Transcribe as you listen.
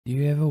Do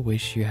you ever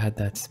wish you had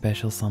that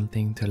special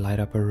something to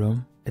light up a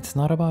room? It's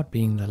not about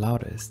being the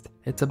loudest.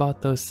 It's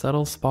about those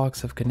subtle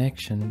sparks of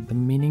connection, the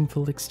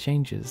meaningful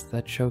exchanges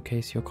that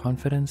showcase your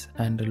confidence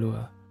and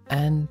allure.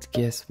 And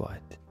guess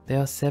what? There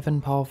are 7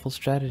 powerful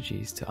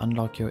strategies to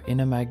unlock your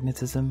inner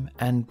magnetism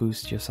and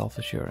boost your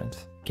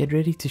self-assurance. Get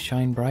ready to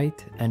shine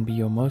bright and be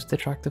your most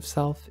attractive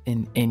self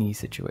in any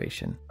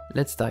situation.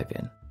 Let's dive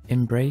in.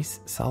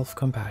 Embrace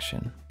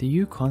self-compassion. Do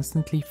you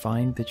constantly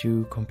find that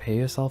you compare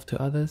yourself to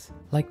others?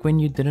 Like when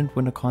you didn't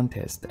win a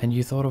contest and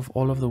you thought of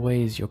all of the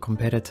ways your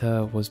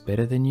competitor was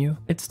better than you?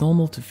 It's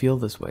normal to feel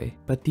this way,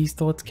 but these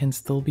thoughts can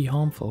still be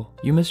harmful.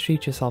 You must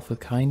treat yourself with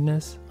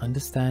kindness,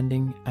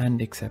 understanding,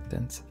 and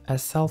acceptance.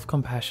 As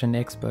self-compassion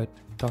expert,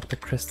 Dr.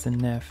 Kristen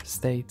Neff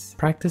states,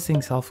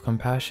 practicing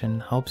self-compassion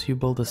helps you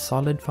build a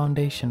solid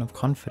foundation of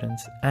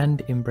confidence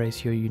and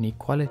embrace your unique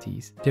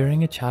qualities.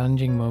 During a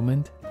challenging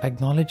moment,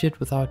 acknowledge it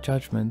without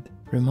judgment.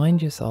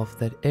 Remind yourself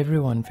that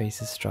everyone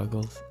faces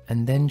struggles,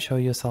 and then show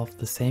yourself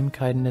the same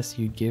kindness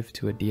you'd give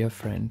to a dear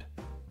friend.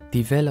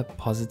 Develop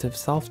positive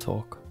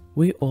self-talk.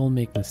 We all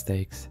make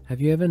mistakes. Have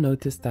you ever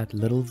noticed that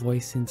little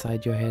voice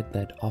inside your head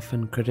that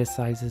often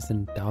criticizes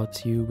and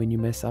doubts you when you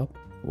mess up?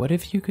 What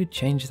if you could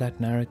change that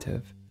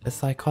narrative? A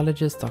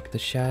psychologist, Dr.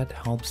 Shad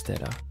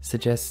Halmsteder,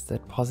 suggests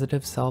that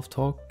positive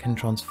self-talk can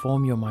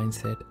transform your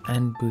mindset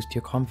and boost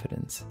your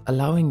confidence,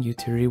 allowing you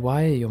to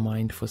rewire your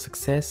mind for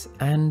success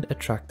and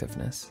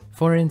attractiveness.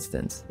 For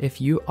instance,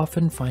 if you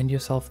often find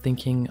yourself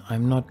thinking,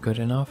 "I'm not good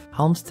enough,"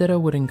 Halmsteder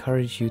would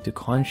encourage you to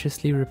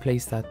consciously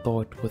replace that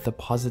thought with a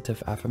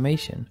positive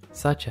affirmation,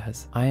 such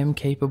as, "I am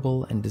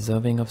capable and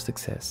deserving of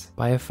success."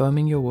 By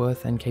affirming your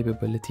worth and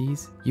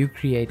capabilities, you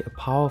create a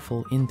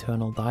powerful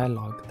internal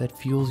dialogue that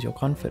fuels your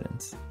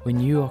confidence. When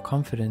you are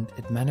confident,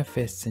 it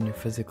manifests in your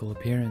physical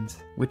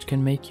appearance, which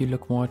can make you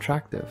look more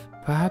attractive.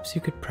 Perhaps you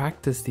could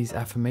practice these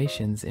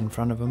affirmations in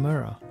front of a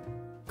mirror.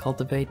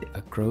 Cultivate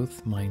a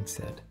growth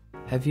mindset.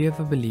 Have you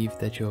ever believed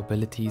that your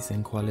abilities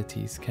and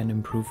qualities can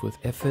improve with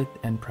effort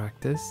and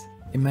practice?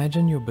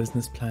 Imagine your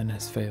business plan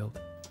has failed.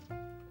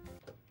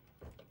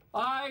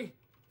 I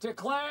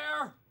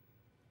declare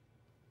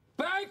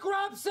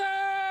bankruptcy!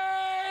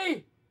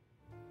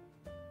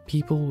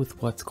 People with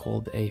what's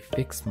called a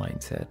fixed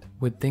mindset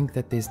would think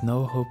that there's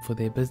no hope for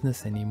their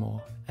business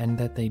anymore and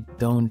that they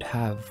don't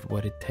have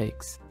what it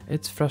takes.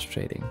 It's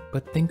frustrating,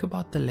 but think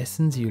about the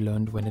lessons you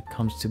learned when it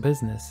comes to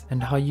business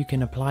and how you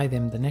can apply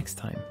them the next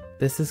time.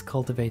 This is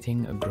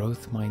cultivating a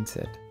growth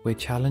mindset, where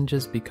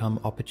challenges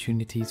become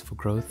opportunities for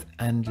growth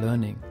and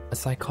learning. A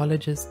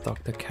psychologist,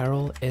 Dr.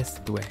 Carol S.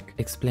 Dweck,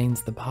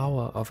 explains the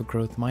power of a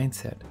growth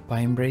mindset.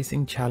 By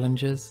embracing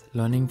challenges,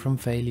 learning from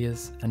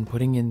failures, and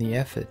putting in the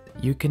effort,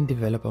 you can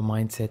develop a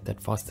mindset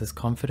that fosters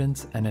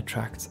confidence and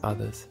attracts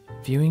others.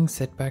 Viewing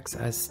setbacks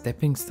as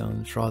stepping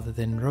stones rather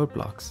than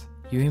roadblocks,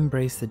 you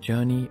embrace the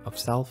journey of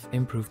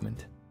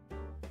self-improvement.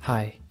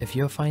 Hi, if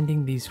you're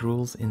finding these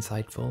rules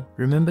insightful,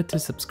 remember to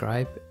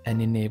subscribe and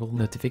enable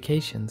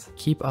notifications.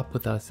 Keep up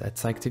with us at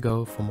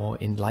Psych2Go for more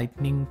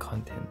enlightening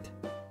content.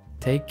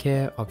 Take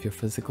care of your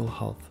physical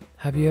health.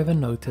 Have you ever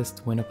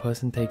noticed when a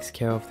person takes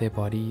care of their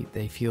body,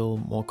 they feel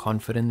more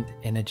confident,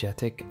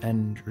 energetic,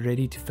 and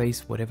ready to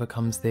face whatever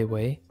comes their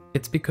way?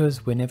 It's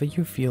because whenever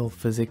you feel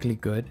physically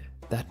good,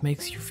 that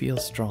makes you feel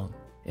strong.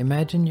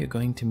 Imagine you're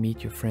going to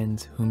meet your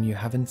friends whom you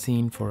haven't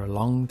seen for a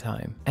long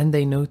time, and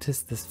they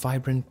notice this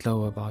vibrant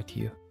glow about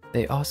you.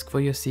 They ask for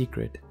your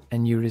secret,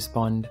 and you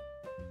respond,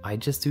 "I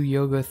just do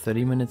yoga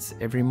 30 minutes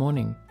every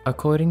morning."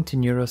 According to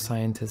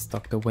neuroscientist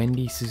Dr.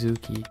 Wendy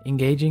Suzuki,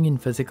 engaging in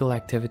physical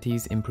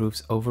activities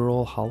improves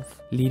overall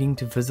health, leading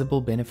to visible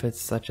benefits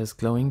such as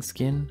glowing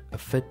skin, a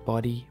fit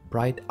body,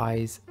 bright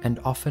eyes, and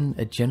often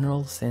a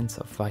general sense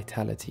of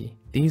vitality.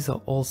 These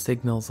are all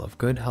signals of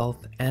good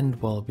health and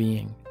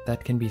well-being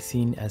that can be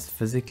seen as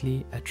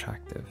physically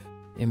attractive.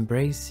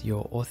 Embrace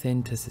your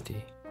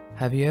authenticity.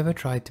 Have you ever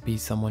tried to be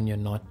someone you're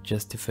not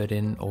just to fit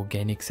in or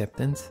gain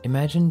acceptance?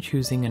 Imagine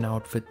choosing an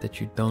outfit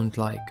that you don't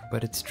like,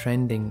 but it's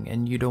trending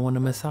and you don't want to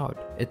miss out.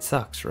 It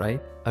sucks,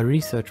 right? A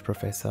research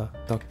professor,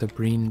 Dr.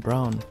 Breen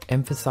Brown,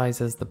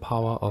 emphasizes the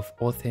power of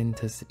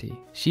authenticity.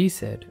 She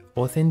said,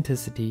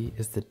 "Authenticity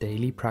is the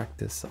daily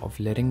practice of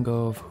letting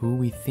go of who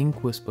we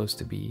think we're supposed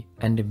to be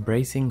and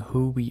embracing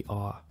who we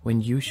are.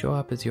 When you show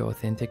up as your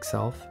authentic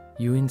self,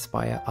 you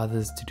inspire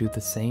others to do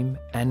the same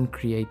and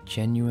create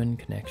genuine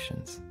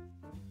connections."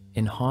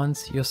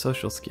 Enhance your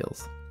social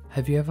skills.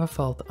 Have you ever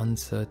felt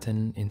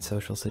uncertain in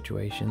social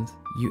situations?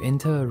 You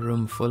enter a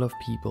room full of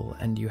people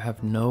and you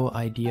have no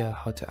idea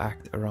how to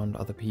act around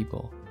other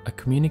people. A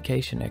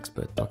communication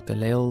expert, Dr.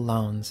 Lael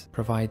Lowndes,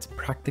 provides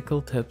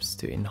practical tips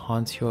to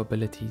enhance your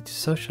ability to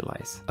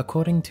socialize.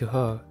 According to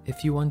her,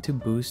 if you want to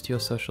boost your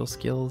social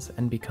skills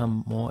and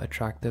become more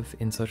attractive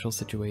in social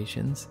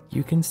situations,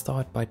 you can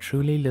start by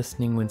truly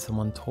listening when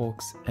someone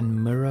talks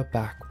and mirror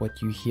back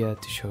what you hear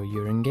to show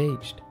you're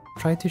engaged.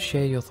 Try to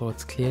share your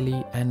thoughts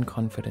clearly and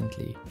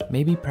confidently.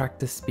 Maybe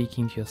practice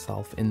speaking to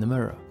yourself in the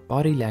mirror.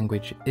 Body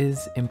language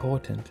is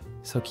important,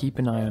 so keep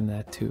an eye on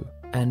that too.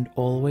 and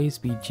always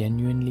be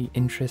genuinely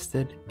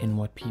interested in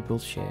what people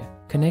share.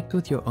 Connect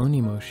with your own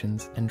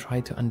emotions and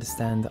try to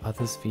understand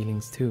others'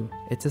 feelings too.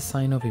 It's a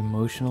sign of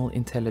emotional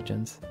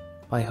intelligence.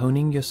 By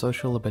honing your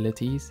social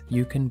abilities,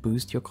 you can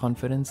boost your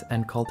confidence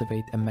and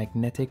cultivate a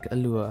magnetic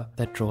allure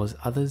that draws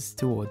others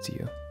towards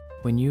you.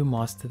 When you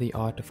master the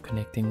art of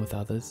connecting with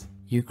others,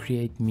 you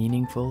create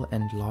meaningful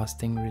and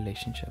lasting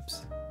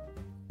relationships.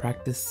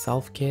 Practice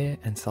self-care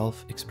and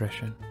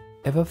self-expression.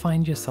 Ever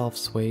find yourself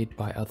swayed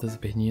by others'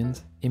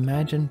 opinions?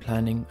 Imagine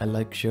planning a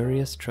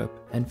luxurious trip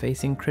and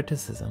facing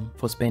criticism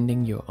for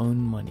spending your own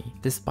money.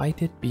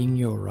 Despite it being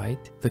your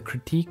right, the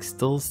critique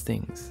still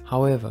stings.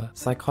 However,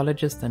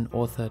 psychologist and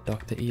author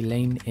Dr.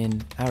 Elaine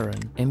N.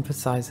 Aron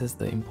emphasizes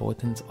the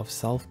importance of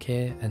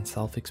self-care and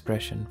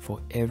self-expression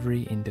for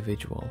every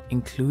individual,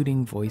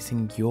 including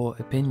voicing your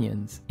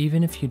opinions,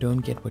 even if you don't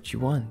get what you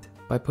want.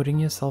 By putting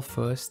yourself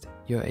first,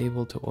 you're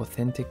able to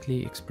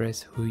authentically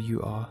express who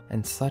you are,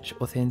 and such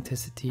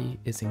authenticity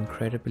is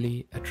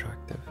incredibly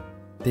attractive.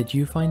 Did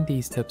you find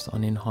these tips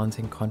on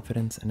enhancing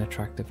confidence and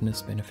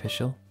attractiveness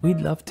beneficial?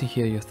 We'd love to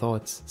hear your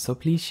thoughts, so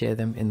please share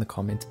them in the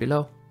comments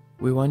below.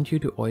 We want you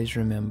to always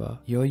remember,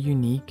 you're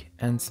unique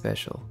and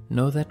special.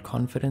 Know that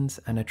confidence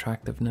and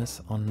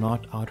attractiveness are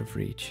not out of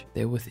reach,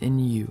 they're within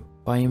you.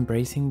 By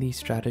embracing these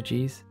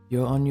strategies,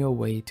 you're on your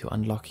way to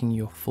unlocking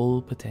your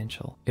full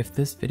potential. If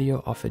this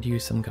video offered you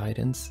some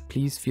guidance,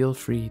 please feel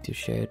free to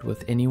share it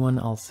with anyone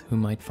else who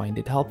might find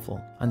it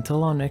helpful.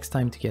 Until our next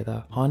time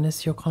together,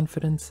 harness your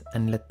confidence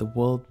and let the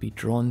world be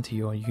drawn to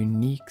your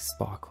unique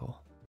sparkle.